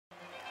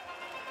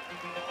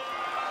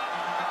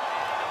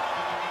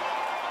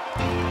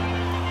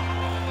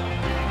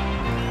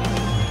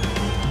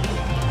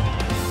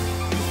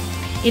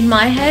In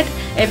my head,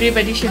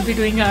 everybody should be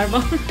doing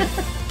Arbonne.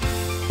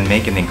 And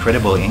make an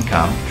incredible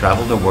income,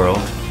 travel the world.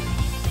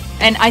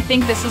 And I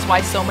think this is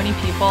why so many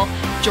people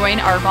join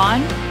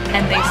Arbonne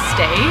and they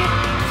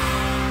stay.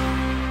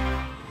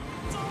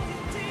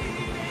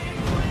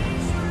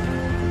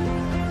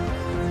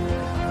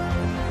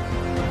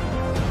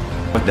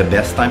 But the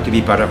best time to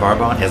be part of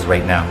Arbonne is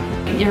right now.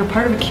 You're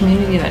part of a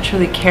community that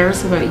truly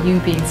cares about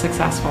you being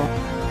successful.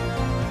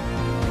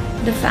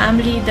 The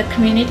family, the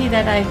community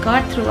that I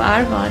got through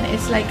Arbonne,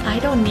 it's like I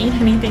don't need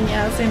anything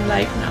else in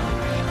life now.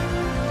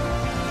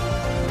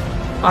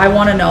 I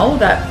want to know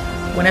that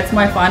when it's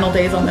my final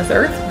days on this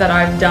earth, that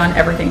I've done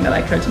everything that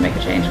I could to make a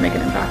change and make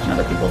an impact in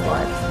other people's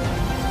lives.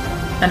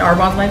 And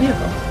Arbonne's my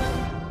vehicle.